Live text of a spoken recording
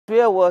We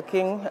are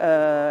working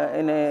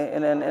in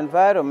an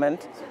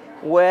environment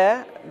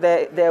where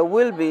there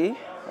will be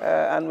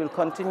and will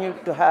continue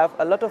to have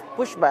a lot of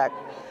pushback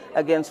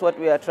against what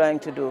we are trying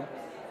to do,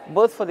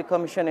 both for the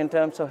Commission in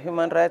terms of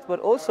human rights,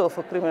 but also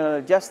for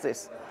criminal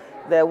justice.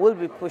 There will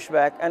be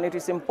pushback, and it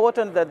is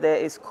important that there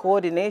is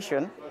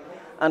coordination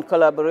and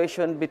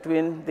collaboration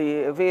between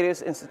the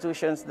various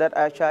institutions that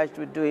are charged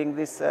with doing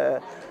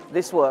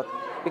this work,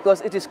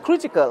 because it is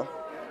critical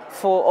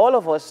for all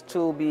of us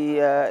to be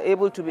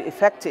able to be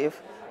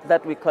effective,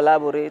 that we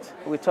collaborate,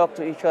 we talk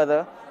to each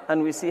other,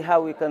 and we see how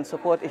we can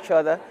support each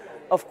other.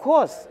 Of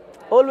course,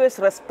 always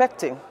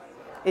respecting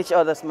each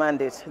other's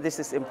mandate. This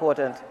is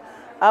important.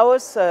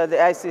 Ours, the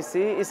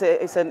ICC,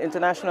 is an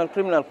international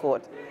criminal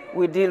court.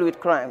 We deal with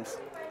crimes,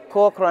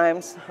 core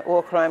crimes,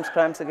 war crimes,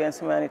 crimes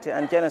against humanity,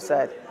 and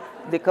genocide.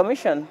 The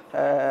Commission,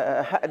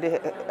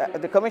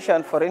 the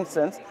Commission, for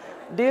instance,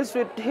 deals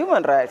with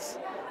human rights,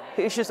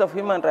 issues of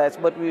human rights,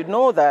 but we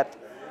know that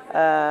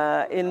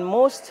in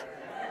most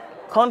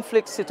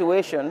conflict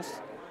situations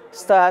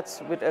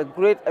starts with a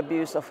great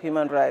abuse of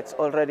human rights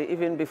already,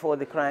 even before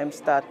the crimes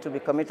start to be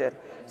committed.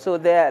 So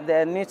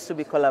there needs to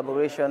be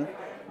collaboration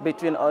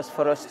between us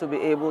for us to be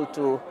able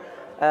to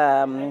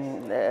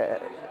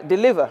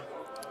deliver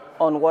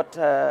on what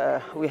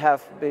we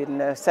have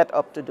been set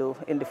up to do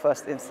in the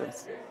first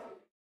instance.